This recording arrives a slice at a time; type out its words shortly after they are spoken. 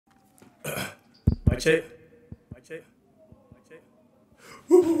check. Mic check.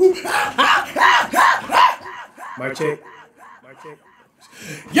 Mic check. Mic check.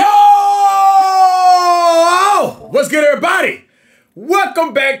 Yo! What's good, everybody?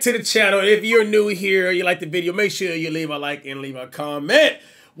 Welcome back to the channel. If you're new here, you like the video, make sure you leave a like and leave a comment.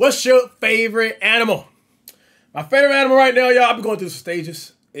 What's your favorite animal? My favorite animal right now, y'all, I've been going through some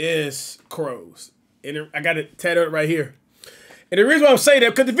stages, is crows. And I got it tatted right here. And the reason why I'm saying that,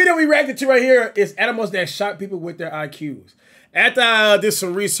 because the video we reacted to right here is animals that shock people with their IQs. After I did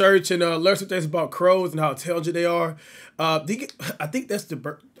some research and learned some things about crows and how intelligent they are, I think that's the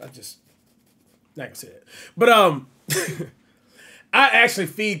bird. Not gonna say it. But I actually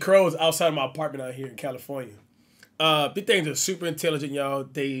feed crows outside of my apartment out here in California. These things are super intelligent, y'all.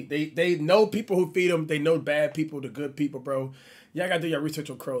 They know people who feed them. They know bad people, the good people, bro. Y'all gotta do your research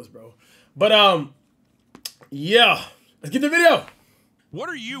on crows, bro. But yeah, let's get the video. What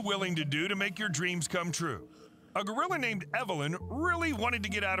are you willing to do to make your dreams come true? A gorilla named Evelyn really wanted to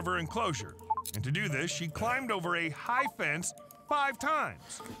get out of her enclosure. And to do this, she climbed over a high fence 5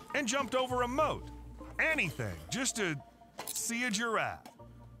 times and jumped over a moat. Anything, just to see a giraffe.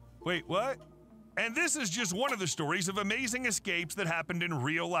 Wait, what? And this is just one of the stories of amazing escapes that happened in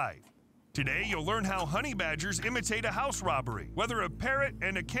real life. Today, you'll learn how honey badgers imitate a house robbery, whether a parrot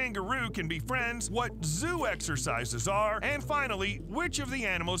and a kangaroo can be friends, what zoo exercises are, and finally, which of the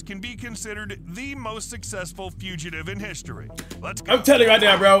animals can be considered the most successful fugitive in history. Let's go. I'm telling you right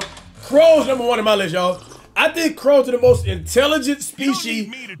now, bro. Crows #1 in my list, y'all. I think crows are the most intelligent species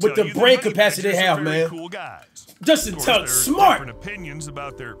with the brain capacity they have, man. Cool guys. Just intelligent, smart. Different opinions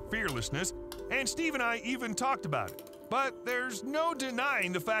about their fearlessness, and Steve and I even talked about it. But there's no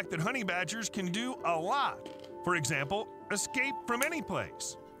denying the fact that honey badgers can do a lot. For example, escape from any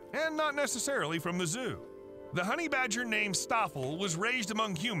place, and not necessarily from the zoo. The honey badger named Stoffel was raised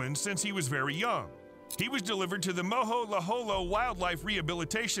among humans since he was very young. He was delivered to the Moho-Laholo Wildlife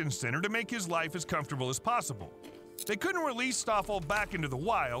Rehabilitation Center to make his life as comfortable as possible. They couldn't release Stoffel back into the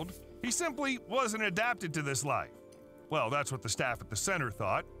wild. He simply wasn't adapted to this life. Well, that's what the staff at the center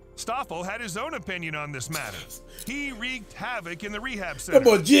thought. Stoffel had his own opinion on this matter. He wreaked havoc in the rehab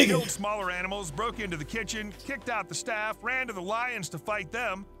center, killed smaller animals, broke into the kitchen, kicked out the staff, ran to the lions to fight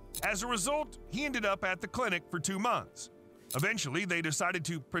them. As a result, he ended up at the clinic for 2 months. Eventually, they decided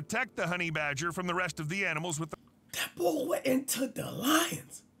to protect the honey badger from the rest of the animals with the— That boy went into the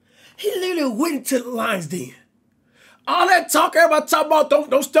lions. He literally went into the lions den. All that talk everybody talking about,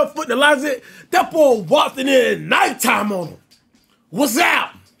 don't step foot in the lions den. That boy walked in there at nighttime on him. What's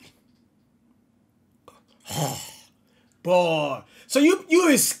up? Boy. So you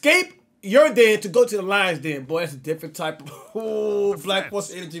escape your den to go to the lion's den. Boy, that's a different type of Black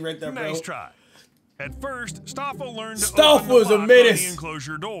Force energy right there, bro. Nice try. At first, Stoffel learned to Stoffel open the was a lock menace on the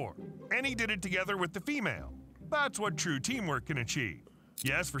enclosure door, and he did it together with the female. That's what true teamwork can achieve.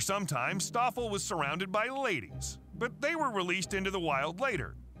 Yes, for some time, Stoffel was surrounded by ladies, but they were released into the wild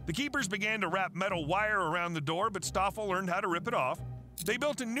later. The keepers began to wrap metal wire around the door, but Stoffel learned how to rip it off. They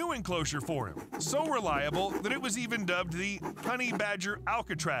built a new enclosure for him, so reliable that it was even dubbed the Honey Badger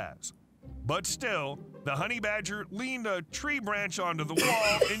Alcatraz. But still, the honey badger leaned a tree branch onto the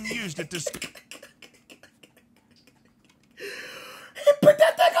wall and used it to— He put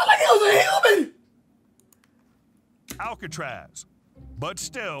that thing on like it was a human! Alcatraz. But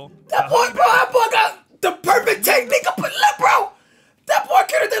still, that boy got the perfect technique of putting lip, bro! That boy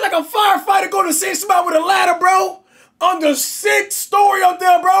carried it like a firefighter going to see somebody with a ladder, bro! On the 6th story up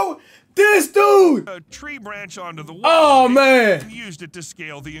there, bro. This dude. A tree branch onto the wall. Oh, man. And used it to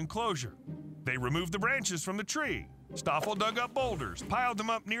scale the enclosure. They removed the branches from the tree. Stoffel dug up boulders, piled them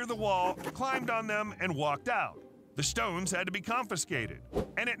up near the wall, climbed on them, and walked out. The stones had to be confiscated.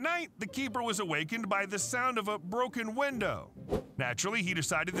 And at night, the keeper was awakened by the sound of a broken window. Naturally, he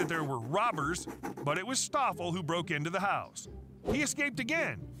decided that there were robbers, but it was Stoffel who broke into the house. He escaped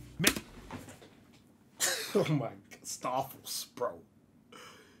again. Oh, my God. Stoffels, bro.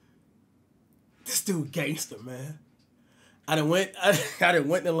 This dude gangster, man. I done went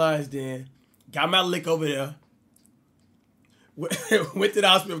in the lion's den, got my lick over there, went to the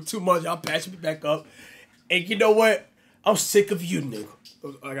hospital 2 months, y'all patched me back up, and you know what? I'm sick of you, nigga.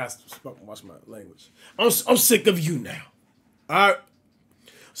 I gotta watch my language. I'm sick of you now. All right.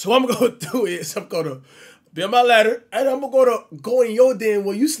 So what I'm gonna do is I'm gonna build my ladder, and I'm gonna go in your den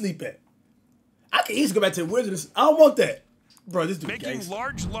where you sleep at. I can easily go back to the wilderness. I don't want that. Bro, this dude making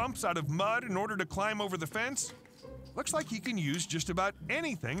large lumps out of mud in order to climb over the fence? Looks like he can use just about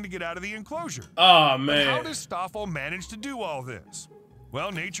anything to get out of the enclosure. Oh, man. But how does Stoffel manage to do all this?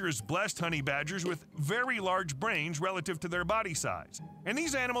 Well, nature has blessed honey badgers with very large brains relative to their body size, and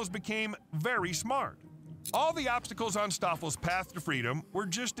these animals became very smart. All the obstacles on Stoffel's path to freedom were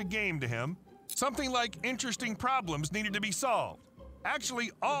just a game to him. Something like interesting problems needed to be solved.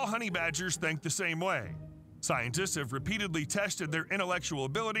 Actually, all honey badgers think the same way. Scientists have repeatedly tested their intellectual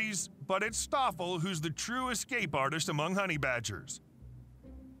abilities, but it's Stoffel who's the true escape artist among honey badgers.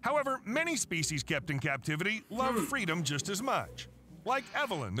 However, many species kept in captivity love freedom just as much. Like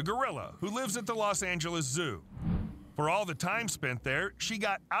Evelyn, the gorilla, who lives at the Los Angeles Zoo. For all the time spent there, she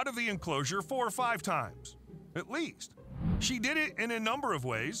got out of the enclosure 4 or 5 times, at least. She did it in a number of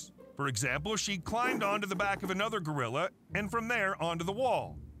ways. For example, she climbed onto the back of another gorilla and from there onto the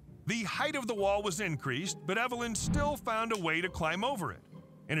wall. The height of the wall was increased, but Evelyn still found a way to climb over it.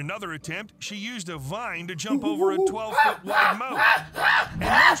 In another attempt, she used a vine to jump over a 12-foot wide moat.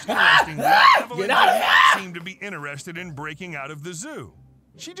 And most interestingly, Evelyn did not seem to be interested in breaking out of the zoo.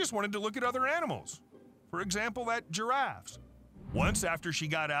 She just wanted to look at other animals. For example, at giraffes. Once after she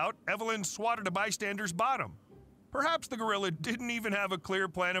got out, Evelyn swatted a bystander's bottom. Perhaps the gorilla didn't even have a clear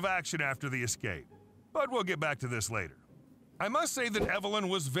plan of action after the escape. But we'll get back to this later. I must say that Evelyn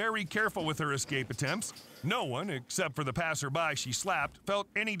was very careful with her escape attempts. No one, except for the passerby she slapped, felt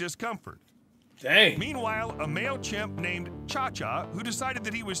any discomfort. Dang. Meanwhile, a male chimp named Cha-Cha, who decided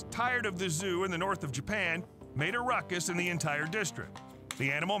that he was tired of the zoo in the north of Japan, made a ruckus in the entire district.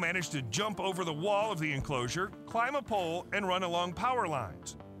 The animal managed to jump over the wall of the enclosure, climb a pole, and run along power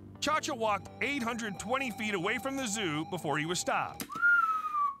lines. Cha-Cha walked 820 feet away from the zoo before he was stopped.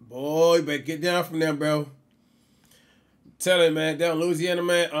 Boy, you better get down from there, bro. Telling you, man, down in Louisiana,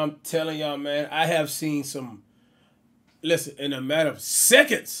 man, I'm telling y'all, man, I have seen some, listen, in a matter of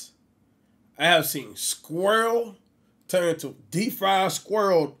seconds, I have seen squirrel turn into deep fried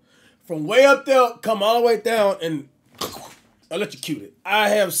squirrel from way up there, come all the way down and electrocuted. I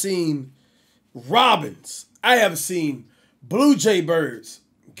have seen robins. I have seen blue jay birds.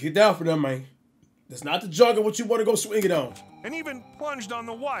 Get down for them, man. That's not the jungle what you want to go swing it on. And even plunged on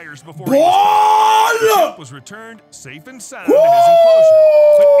the wires before Boy, the chimp was returned safe and sound in his enclosure.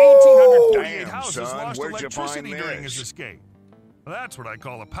 But 1,848 houses lost electricity during his escape. That's what I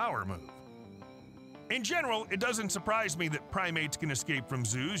call a power move. In general, it doesn't surprise me that primates can escape from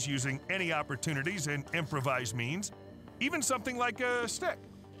zoos using any opportunities and improvised means, even something like a stick.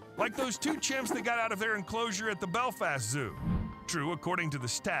 Like those 2 chimps that got out of their enclosure at the Belfast Zoo. True, according to the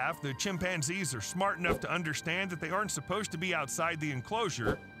staff, the chimpanzees are smart enough to understand that they aren't supposed to be outside the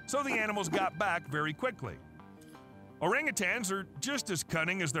enclosure, so the animals got back very quickly. Orangutans are just as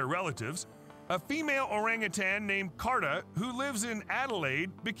cunning as their relatives. A female orangutan named Carta, who lives in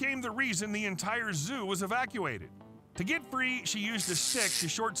Adelaide, became the reason the entire zoo was evacuated. To get free, she used a stick to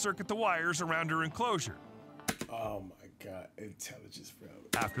short-circuit the wires around her enclosure. Oh my God, intelligence, bro.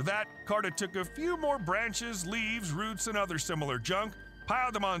 After that, Carta took a few more branches, leaves, roots, and other similar junk,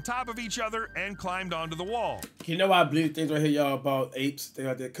 piled them on top of each other, and climbed onto the wall. You know why I believe things right here, y'all, about apes, things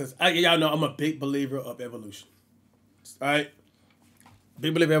like that? Because y'all know I'm a big believer of evolution. All right?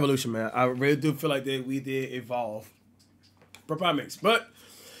 Big believer of evolution, man. I really do feel like that we did evolve. For primates. But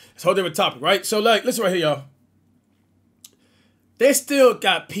it's a whole different topic, right? So, like, listen right here, y'all. They still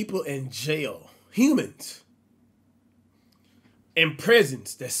got people in jail. Humans. In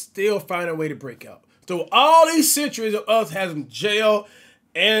prisons that still find a way to break out. So all these centuries of us having jail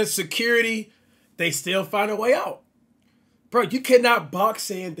and security, they still find a way out. Bro, you cannot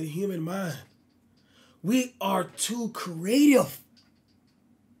box in the human mind. We are too creative.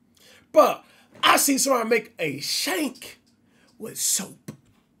 Bro, I see somebody make a shank with soap.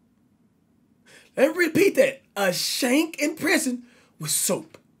 Let me repeat that. A shank in prison with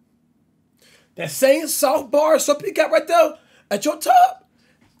soap. That same soft bar soap you got right there at your tub,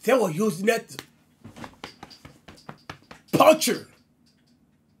 they were using that to puncture.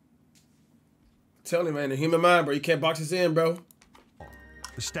 Tell me, man, the human mind, bro, you can't box this in, bro.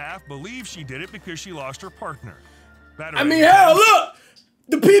 The staff believes she did it because she lost her partner. I mean, hell, look,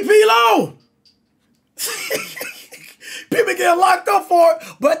 the PP loan. People get locked up for it,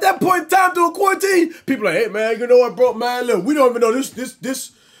 but at that point in time, doing quarantine, people are like, hey, man, you know what, bro, man, look, we don't even know this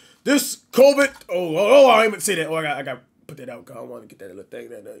COVID. Oh, I didn't even say that. Oh, I got put that out because I don't want to get that little thing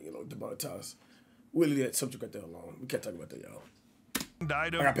that, demonetized. We'll leave that subject right there alone. We can't talk about that, y'all.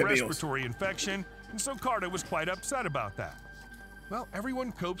 Died of respiratory infection, and so Carta was quite upset about that. Well,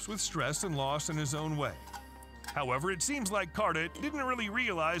 everyone copes with stress and loss in his own way. However, it seems like Carta didn't really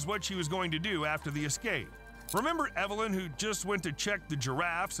realize what she was going to do after the escape. Remember Evelyn, who just went to check the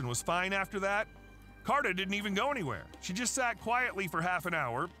giraffes and was fine after that? Carta didn't even go anywhere. She just sat quietly for half an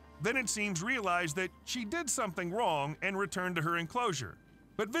hour, then it seems realized that she did something wrong and returned to her enclosure.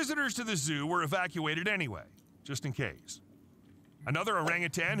 but visitors to the zoo were evacuated anyway, just in case. Another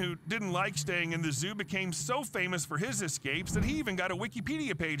orangutan who didn't like staying in the zoo became so famous for his escapes that he even got a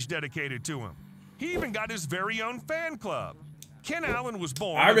Wikipedia page dedicated to him. He even got his very own fan club. Ken Allen was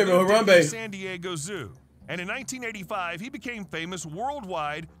born I remember in the San Diego Zoo, and in 1985 he became famous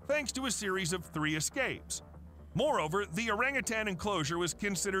worldwide thanks to a series of 3 escapes. Moreover, the orangutan enclosure was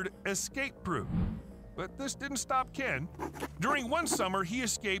considered escape-proof. But this didn't stop Ken. During one summer, he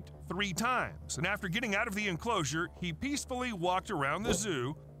escaped 3 times, and after getting out of the enclosure, he peacefully walked around the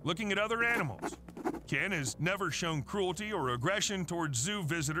zoo looking at other animals. Ken has never shown cruelty or aggression towards zoo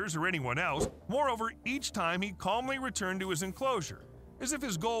visitors or anyone else. Moreover, each time he calmly returned to his enclosure, as if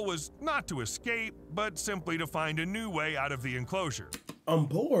his goal was not to escape, but simply to find a new way out of the enclosure. I'm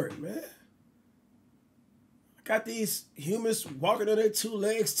bored, man. I got these humans walking on their 2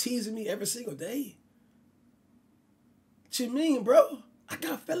 legs teasing me every single day. What you mean, bro? I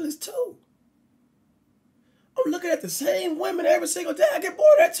got feelings too. I'm looking at the same women every single day. I get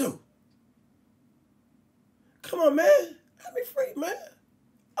bored of that too. Come on, man. Let me free, man.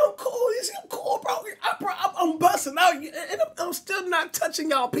 I'm cool. You see, I'm cool, bro. I'm busting out, and I'm still not touching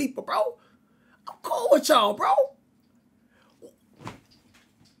y'all people, bro. I'm cool with y'all, bro.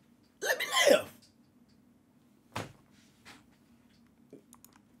 Let me live.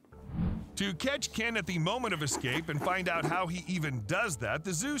 To catch Ken at the moment of escape and find out how he even does that,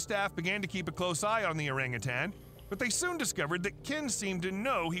 the zoo staff began to keep a close eye on the orangutan, but they soon discovered that Ken seemed to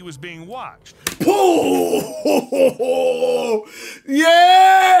know he was being watched. Oh,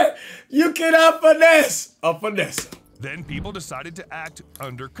 yeah! You cannot finesse a finesse. Then people decided to act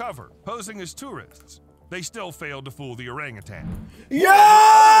undercover, posing as tourists. They still failed to fool the orangutan.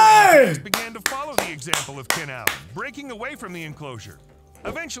 Yeah! Began to follow the example of Ken Allen, breaking away from the enclosure.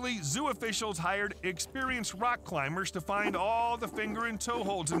 Eventually, zoo officials hired experienced rock climbers to find all the finger and toe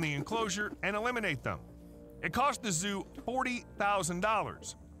holds in the enclosure and eliminate them. It cost the zoo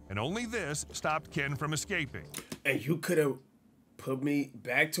 $40,000, and only this stopped Ken from escaping. And you could have put me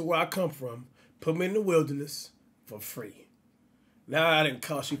back to where I come from, put me in the wilderness for free. Now I didn't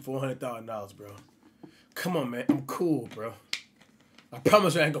cost you $400,000, bro. Come on, man. I'm cool, bro. I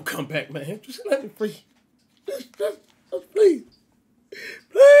promise I ain't gonna come back, man. Just let me free. Just please.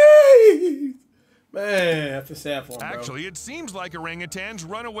 Please! Man, I feel sad for him, bro. Actually, it seems like orangutans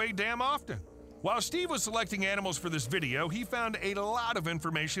run away damn often. While Steve was selecting animals for this video, he found a lot of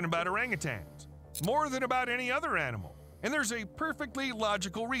information about orangutans. More than about any other animal. And there's a perfectly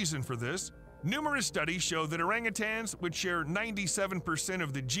logical reason for this. Numerous studies show that orangutans, which share 97%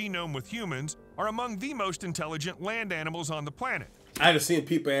 of the genome with humans, are among the most intelligent land animals on the planet. I just seen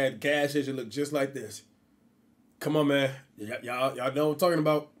people at gas stations look just like this. Come on, man. Y'all know what I'm talking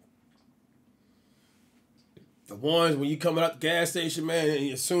about. The ones when you coming out the gas station, man,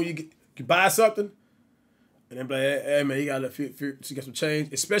 and as soon you buy something, and then be like, hey, man, you got to get some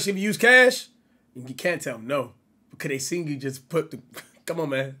change. Especially if you use cash, and you can't tell them no. Because they seen you just put the, come on,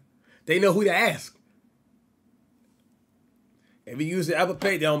 man. They know who to ask. If you use the Apple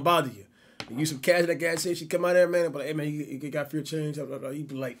Pay, they don't bother you. You use some cash at that gas station, you come out there, man, and be like, hey, man, you got free change. You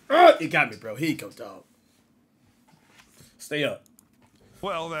be like, you got me, bro. Here you go, dog. Stay up.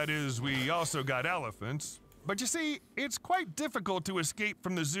 Well, that is, we also got elephants. But you see, it's quite difficult to escape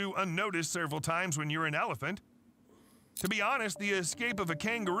from the zoo unnoticed several times when you're an elephant. To be honest, the escape of a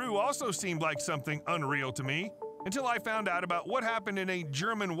kangaroo also seemed like something unreal to me, until I found out about what happened in a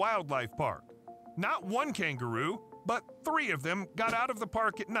German wildlife park. Not one kangaroo, but 3 of them got out of the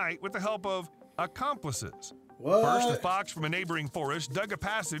park at night with the help of accomplices. What? First, a fox from a neighboring forest dug a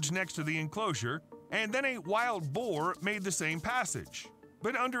passage next to the enclosure, and then a wild boar made the same passage,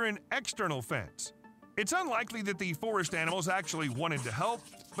 but under an external fence. It's unlikely that the forest animals actually wanted to help,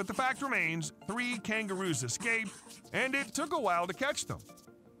 but the fact remains 3 kangaroos escaped, and it took a while to catch them.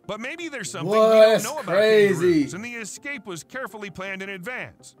 But maybe there's something we don't know about kangaroos, and the escape was carefully planned in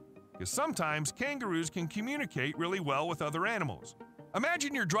advance. Because sometimes kangaroos can communicate really well with other animals.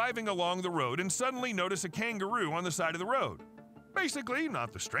 Imagine you're driving along the road and suddenly notice a kangaroo on the side of the road. Basically,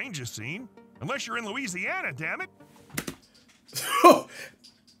 not the strangest scene. Unless you're in Louisiana, damn it.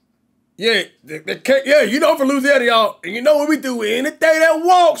 Yeah, you know from Louisiana, y'all. And you know what we do. Anything that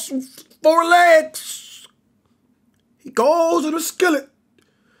walks 4 legs, he goes in the skillet.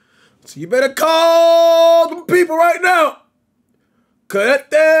 So you better call them people right now. Cause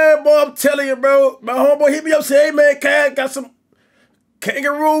that there, boy, I'm telling you, bro. My homeboy hit me up, say, hey, man, got some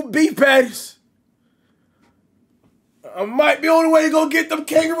kangaroo beef patties. I might be on the way to go get them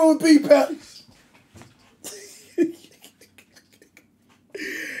kangaroo beef patties.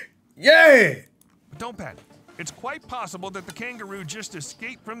 Yeah. Don't panic. it's quite possible that the kangaroo just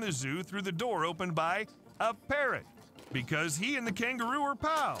escaped from the zoo through the door opened by a parrot, because he and the kangaroo are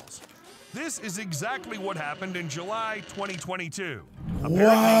pals. This is exactly what happened in July 2022. A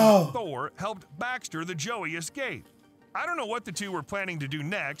parrot named Thor helped Baxter the Joey escape. I don't know what the two were planning to do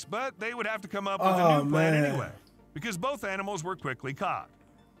next, but they would have to come up with a new plan anyway, because both animals were quickly caught.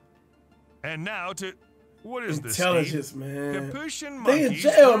 And now to... What is this, Intelligence, Steve? man. Capuchin They in monkeys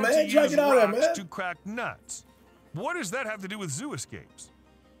jail, learn man. to Try to use get out of there, rocks man. to crack nuts. What does that have to do with zoo escapes?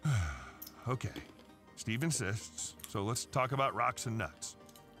 Okay, Steve insists, so let's talk about rocks and nuts.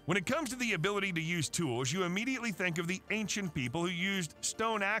 When it comes to the ability to use tools, you immediately think of the ancient people who used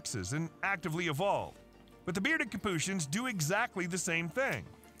stone axes and actively evolved. But the bearded capuchins do exactly the same thing.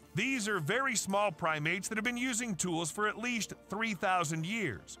 These are very small primates that have been using tools for at least 3,000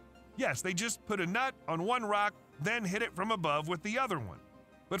 years. Yes, they just put a nut on one rock, then hit it from above with the other one.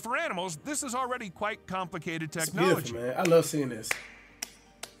 But for animals, this is already quite complicated technology. It's beautiful, man. I love seeing this.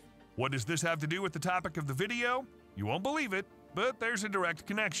 What does this have to do with the topic of the video? You won't believe it, but there's a direct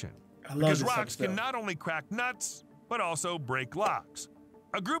connection. I love because this rocks type of can stuff. not only crack nuts, but also break locks.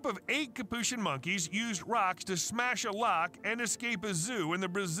 A group of 8 capuchin monkeys used rocks to smash a lock and escape a zoo in the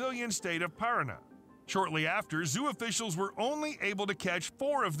Brazilian state of Paraná. Shortly after, zoo officials were only able to catch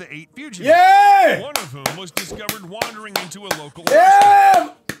 4 of the 8 fugitives. Yeah! One of whom was discovered wandering into a local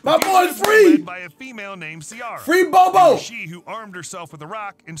Yeah! My boy's Fugitives were free! led by a female named Ciara. Free It Bobo! was she who armed herself with a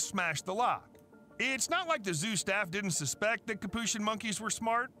rock and smashed the lock. It's not like the zoo staff didn't suspect that capuchin monkeys were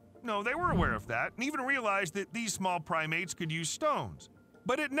smart. No, they were aware of that and even realized that these small primates could use stones.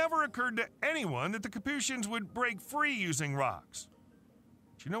 But it never occurred to anyone that the capuchins would break free using rocks.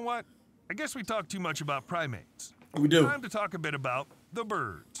 But you know what? I guess we talk too much about primates. We do. Time to talk a bit about the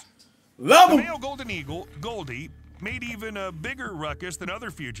birds. Love The them! male golden eagle, Goldie, made even a bigger ruckus than other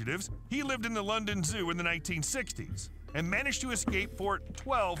fugitives. He lived in the London Zoo in the 1960s and managed to escape for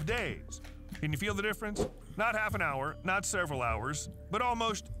 12 days. Can you feel the difference? Not half an hour, not several hours, but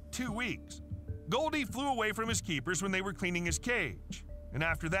almost 2 weeks. Goldie flew away from his keepers when they were cleaning his cage. And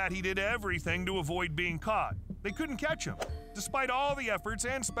after that, he did everything to avoid being caught. They couldn't catch him, despite all the efforts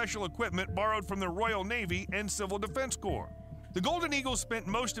and special equipment borrowed from the Royal Navy and Civil Defense Corps. The golden eagle spent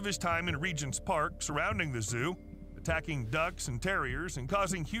most of his time in Regent's Park, surrounding the zoo, attacking ducks and terriers and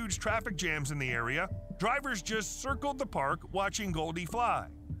causing huge traffic jams in the area. Drivers just circled the park watching Goldie fly.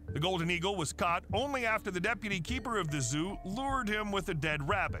 The golden eagle was caught only after the deputy keeper of the zoo lured him with a dead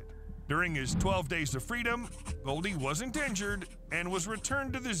rabbit. During his 12 days of freedom, Goldie wasn't injured and was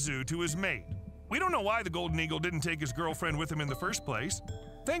returned to the zoo to his mate. We don't know why the golden eagle didn't take his girlfriend with him in the first place.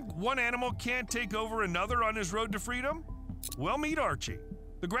 Think one animal can't take over another on his road to freedom? Well, meet Archie,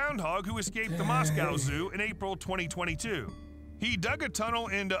 the groundhog who escaped the Moscow Zoo in April 2022. He dug a tunnel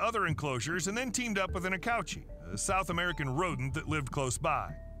into other enclosures and then teamed up with an akauchi, a South American rodent that lived close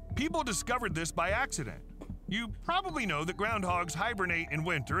by. People discovered this by accident. You probably know that groundhogs hibernate in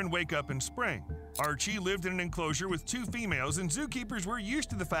winter and wake up in spring. Archie lived in an enclosure with 2 females, and zookeepers were used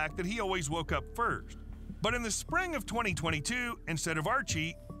to the fact that he always woke up first. But in the spring of 2022, instead of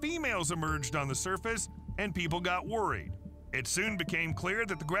Archie, females emerged on the surface, and people got worried. It soon became clear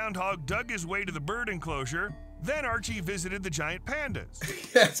that the groundhog dug his way to the bird enclosure. Then Archie visited the giant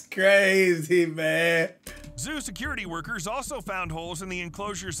pandas. That's crazy, man. Zoo security workers also found holes in the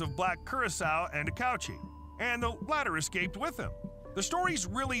enclosures of black curassow and akauchi, and the latter escaped with him. The story's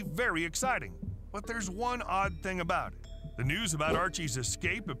really very exciting, but there's one odd thing about it. The news about Archie's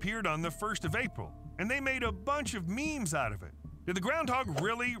escape appeared on the 1st of April, and they made a bunch of memes out of it. Did the groundhog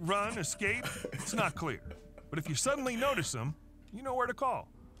really run, escape? It's not clear. But if you suddenly notice him, you know where to call.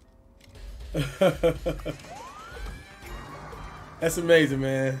 That's amazing,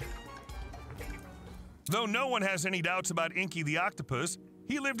 man. Though no one has any doubts about Inky the octopus,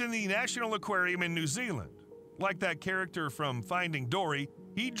 he lived in the National Aquarium in New Zealand. Like that character from Finding Dory,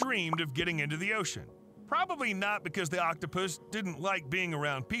 he dreamed of getting into the ocean. Probably not because the octopus didn't like being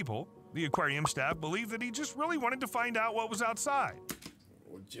around people. The aquarium staff believed that he just really wanted to find out what was outside.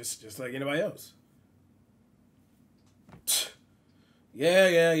 Well, just like anybody else.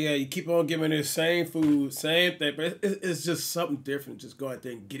 Yeah. You keep on giving the same food, same thing, but it's just something different. Just go out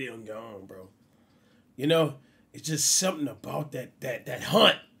there and get it on your own, bro. You know, it's just something about that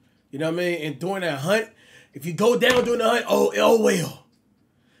hunt. You know what I mean? And during that hunt, if you go down during the hunt, oh well.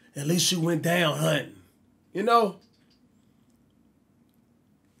 At least you went down hunting. You know?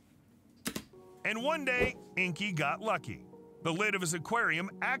 And one day, Inky got lucky. The lid of his aquarium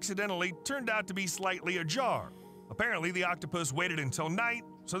accidentally turned out to be slightly ajar. Apparently, the octopus waited until night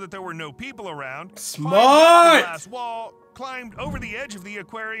so that there were no people around, Smart! climbed up the glass wall, climbed over the edge of the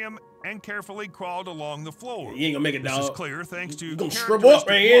aquarium, and carefully crawled along the floor. You ain't gonna make it, This dog. is clear thanks to You gonna shrivel up,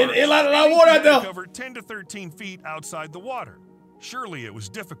 man. Ain't a lot of water out there. Cover 10 to 13 feet outside the water. Surely it was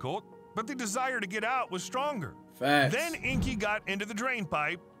difficult, but the desire to get out was stronger. Facts. Then Inky got into the drain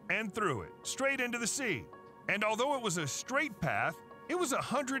pipe and threw it straight into the sea. And although it was a straight path, it was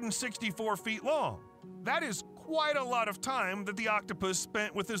 164 feet long. That is quite a lot of time that the octopus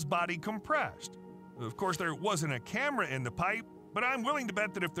spent with his body compressed. Of course, there wasn't a camera in the pipe, but I'm willing to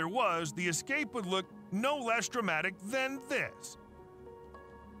bet that if there was, the escape would look no less dramatic than this.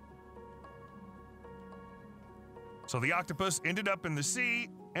 So the octopus ended up in the sea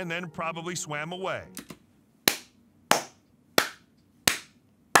and then probably swam away.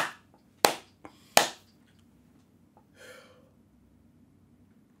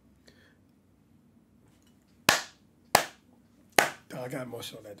 Dog, I got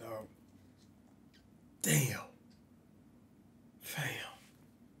emotional on that, dog. Damn. Fam.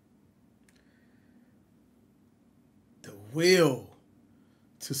 The will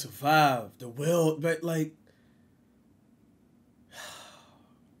to survive. The will, but like,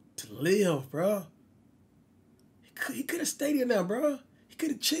 to live, bro. He could have stayed in there, bro. He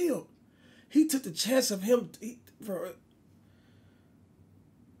could have chilled. He took the chance of him.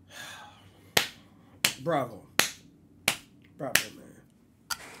 Bravo. Bravo, man.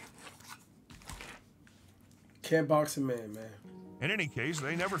 Can't box a man, man. In any case,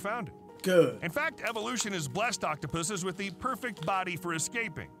 they never found it. Good. In fact, evolution has blessed octopuses with the perfect body for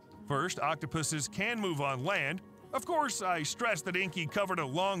escaping. First, octopuses can move on land. Of course, I stress that Inky covered a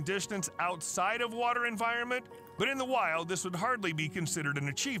long distance outside of water environment, but in the wild, this would hardly be considered an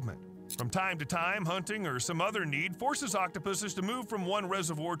achievement. From time to time, hunting or some other need forces octopuses to move from one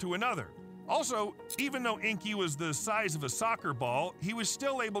reservoir to another. Also, even though Inky was the size of a soccer ball, he was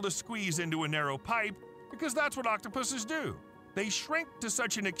still able to squeeze into a narrow pipe because that's what octopuses do. They shrink to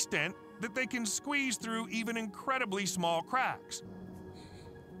such an extent that they can squeeze through even incredibly small cracks.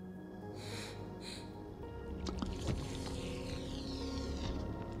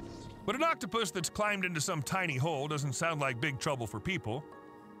 But an octopus that's climbed into some tiny hole doesn't sound like big trouble for people.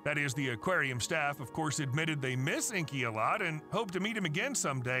 That is, the aquarium staff, of course, admitted they miss Inky a lot and hope to meet him again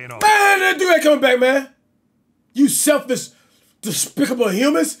someday and all. Man, that dude ain't coming back, man. You selfish, despicable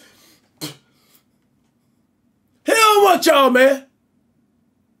humans. He don't want y'all, man.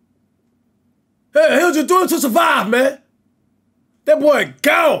 Hey, he was just doing it to survive, man. That boy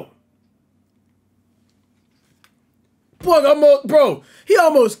gone. Boy, he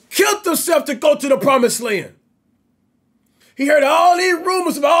almost killed himself to go to the promised land. He heard all these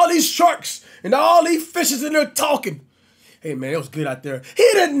rumors about all these sharks and all these fishes in there talking. Hey, man, it was good out there. He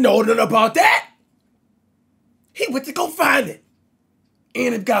didn't know nothing about that. He went to go find it.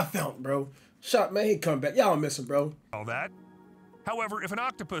 And it got found, bro. Shot, man, he come back. Y'all miss him, bro. All that. However, if an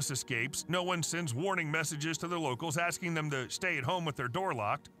octopus escapes, no one sends warning messages to the locals asking them to stay at home with their door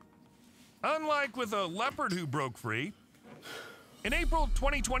locked. Unlike with a leopard who broke free, in April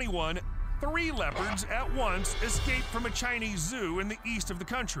 2021, 3 leopards at once escaped from a Chinese zoo in the east of the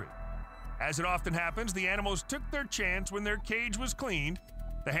country. As it often happens, the animals took their chance when their cage was cleaned.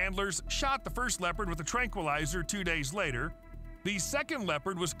 The handlers shot the first leopard with a tranquilizer 2 days later. The second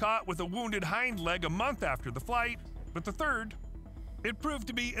leopard was caught with a wounded hind leg a month after the flight, but the third, it proved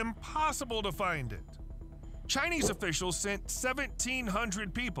to be impossible to find it. Chinese officials sent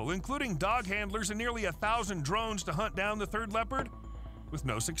 1,700 people, including dog handlers and nearly 1,000 drones to hunt down the third leopard, with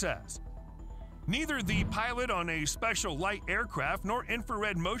no success. Neither the pilot on a special light aircraft nor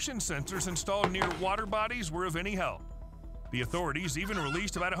infrared motion sensors installed near water bodies were of any help. The authorities even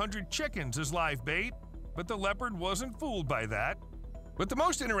released about 100 chickens as live bait, but the leopard wasn't fooled by that. But the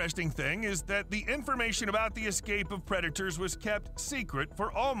most interesting thing is that the information about the escape of predators was kept secret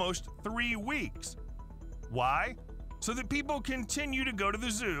for almost 3 weeks. Why? So that people continue to go to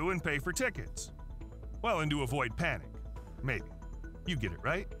the zoo and pay for tickets. Well, and to avoid panic. Maybe. You get it,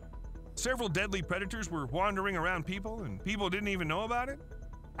 right? Several deadly predators were wandering around people, and people didn't even know about it.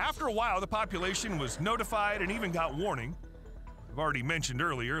 After a while, the population was notified and even got warning. I've already mentioned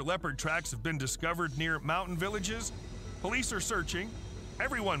earlier, leopard tracks have been discovered near mountain villages. Police are searching.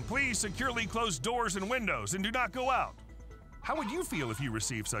 Everyone, please securely close doors and windows and do not go out. How would you feel if you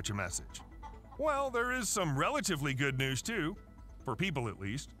received such a message? Well, there is some relatively good news too, for people at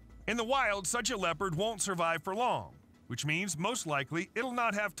least. In the wild, such a leopard won't survive for long, which means most likely it'll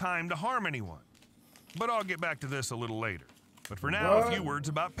not have time to harm anyone. But I'll get back to this a little later. But for now, a few words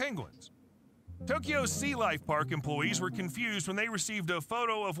about penguins. Tokyo's Sea Life Park employees were confused when they received a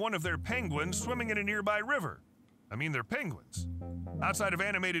photo of one of their penguins swimming in a nearby river. I mean, they're penguins. Outside of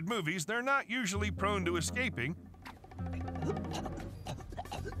animated movies, they're not usually prone to escaping.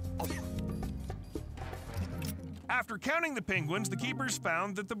 After counting the penguins, the keepers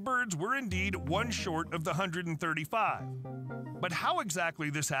found that the birds were indeed one short of the 135. But how exactly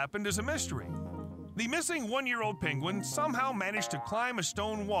this happened is a mystery. The missing one-year-old penguin somehow managed to climb a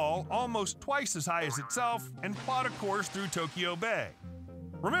stone wall almost twice as high as itself and plot a course through Tokyo Bay.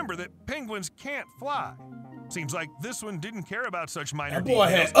 Remember that penguins can't fly. Seems like this one didn't care about such minor That boy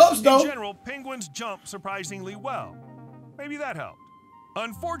details. had ups, though. In general, penguins jump surprisingly well. Maybe that helped.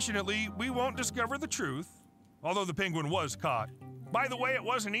 Unfortunately, we won't discover the truth, although the penguin was caught. By the way, it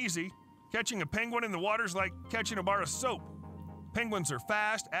wasn't easy. Catching a penguin in the water's like catching a bar of soap. Penguins are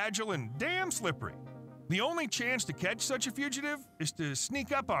fast, agile, and damn slippery. The only chance to catch such a fugitive is to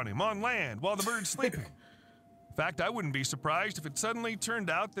sneak up on him on land while the bird's sleeping. In fact, I wouldn't be surprised if it suddenly turned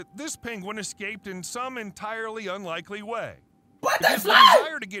out that this penguin escaped in some entirely unlikely way. What, they Because the fly?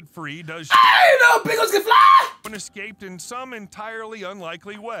 desire to get free does I didn't know penguins can fly! escaped in some entirely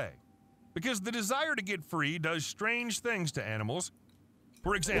unlikely way. Because the desire to get free does strange things to animals.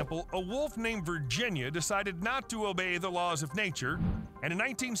 For example, a wolf named Virginia decided not to obey the laws of nature, and in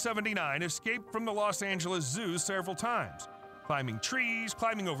 1979 escaped from the Los Angeles Zoo several times, climbing trees,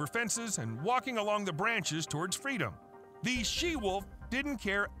 climbing over fences, and walking along the branches towards freedom. The she-wolf didn't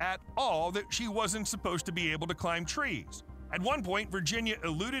care at all that she wasn't supposed to be able to climb trees. At one point, Virginia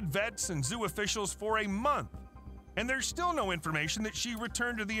eluded vets and zoo officials for a month, and there's still no information that she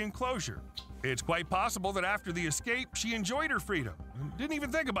returned to the enclosure. It's quite possible that after the escape, she enjoyed her freedom and didn't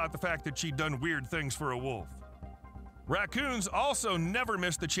even think about the fact that she'd done weird things for a wolf. Raccoons also never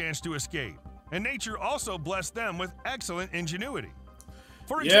miss the chance to escape, and nature also blessed them with excellent ingenuity.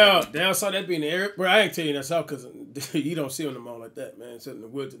 For example, Yeah, down saw that being the area. Bro, I ain't telling you that's out because you don't see them no more like that, man. It's in the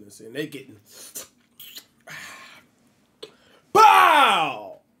wilderness, and they getting...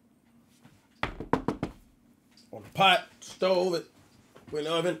 Bow! On the pot, stove it, went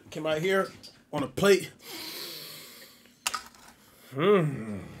in the oven, came out here on a plate.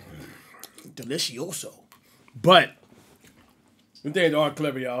 Delicioso. But, them things are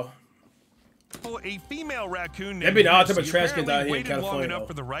clever, y'all. a female raccoon That'd named be the ultimate Missy trash cans apparently out here in waited long California, enough though.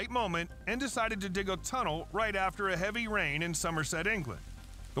 for the right moment and decided to dig a tunnel right after a heavy rain in Somerset, England.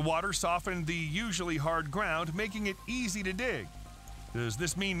 The water softened the usually hard ground, making it easy to dig. Does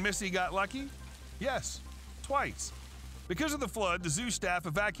this mean Missy got lucky? Yes, twice. Because of the flood, the zoo staff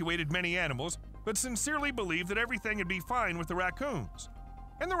evacuated many animals, but sincerely believed that everything would be fine with the raccoons.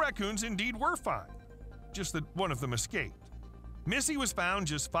 And the raccoons indeed were fine, just that one of them escaped. Missy was found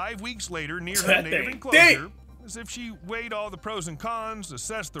just 5 weeks later near her That native thing enclosure, as if she weighed all the pros and cons,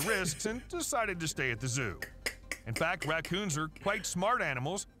 assessed the risks, and decided to stay at the zoo. In fact, raccoons are quite smart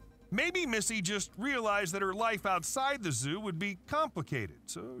animals. Maybe Missy just realized that her life outside the zoo would be complicated,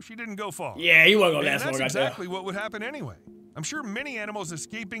 so she didn't go far. Yeah, you wasn't gonna And last long that's out there. exactly what would happen anyway. I'm sure many animals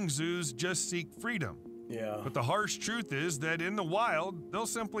escaping zoos just seek freedom. Yeah. But the harsh truth is that in the wild, they'll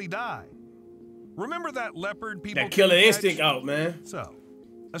simply die. Remember that leopard people That killer couldn't instinct catch? out, man. So,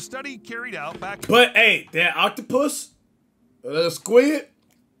 a study carried out back... But hey, that octopus, a squid,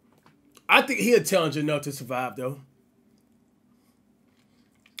 I think he intelligent enough to survive though.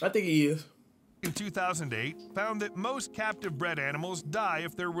 I think he is. in 2008 found that most captive bred animals die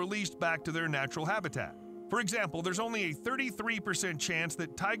if they're released back to their natural habitat. For example, there's only a 33% chance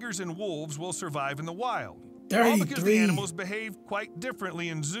that tigers and wolves will survive in the wild. All because the 33. animals behave quite differently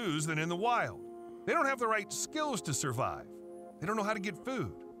in zoos than in the wild. They don't have the right skills to survive. They don't know how to get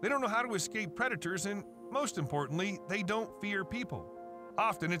food. They don't know how to escape predators, and most importantly, they don't fear people.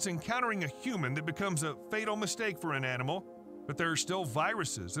 Often it's encountering a human that becomes a fatal mistake for an animal, but there are still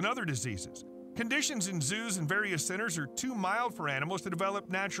viruses and other diseases. Conditions in zoos and various centers are too mild for animals to develop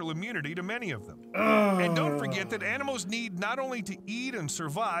natural immunity to many of them. And don't forget that animals need not only to eat and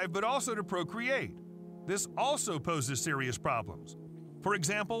survive, but also to procreate. This also poses serious problems. For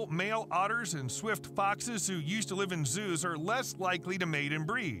example, male otters and swift foxes who used to live in zoos are less likely to mate and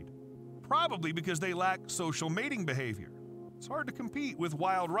breed, probably because they lack social mating behavior. It's hard to compete with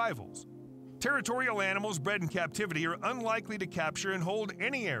wild rivals. Territorial animals bred in captivity are unlikely to capture and hold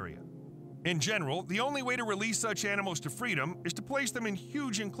any area. In general, the only way to release such animals to freedom is to place them in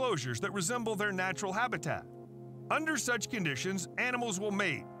huge enclosures that resemble their natural habitat. Under such conditions, animals will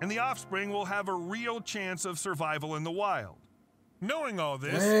mate, and the offspring will have a real chance of survival in the wild. Knowing all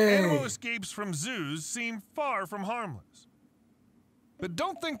this, animal escapes from zoos seem far from harmless. But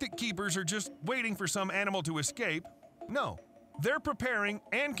don't think that keepers are just waiting for some animal to escape. No, they're preparing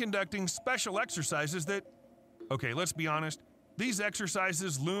and conducting special exercises that, okay, let's be honest, these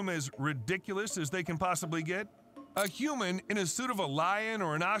exercises loom as ridiculous as they can possibly get. A human in a suit of a lion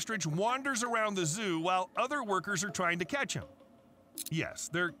or an ostrich wanders around the zoo while other workers are trying to catch him. Yes,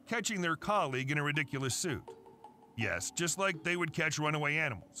 they're catching their colleague in a ridiculous suit. Yes, just like they would catch runaway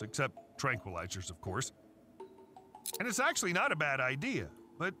animals, except tranquilizers, of course. And it's actually not a bad idea,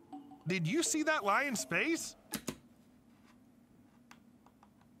 but did you see that lion's face?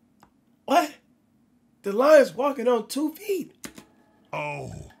 What? The lion's walking on 2 feet.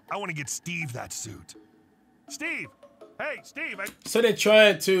 Oh, I want to get Steve that suit. Steve! Hey, Steve! So they're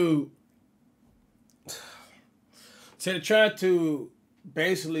trying to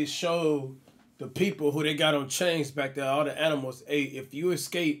basically show the people who they got on chains back there, all the animals, hey, if you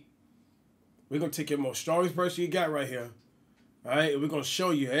escape, we're going to take your most strongest person you got right here. All right? And we're going to show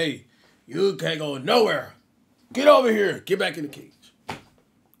you, hey, you can't go nowhere. Get over here. Get back in the cage.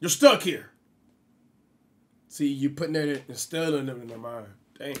 You're stuck here. See, you putting that instilling them in their mind.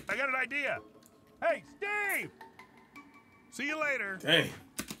 Dang. I got an idea. Hey, Steve! See you later. Dang.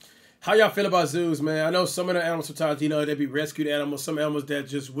 How y'all feel about zoos, man? I know some of the animals sometimes, you know, they be rescued animals. Some animals that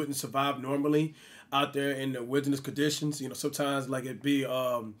just wouldn't survive normally out there in the wilderness conditions. You know, sometimes like it'd be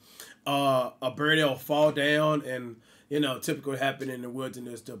a bird that'll fall down, and you know, typically happen in the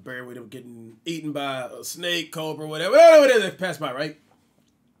wilderness. The bird would have getting eaten by a snake, cobra, whatever it is that pass by, right?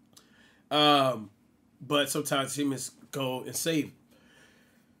 But sometimes humans go and save.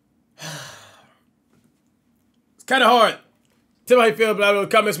 It's kind of hard. Tell me how you feel about it in the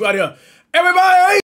comments. We out here. Everybody!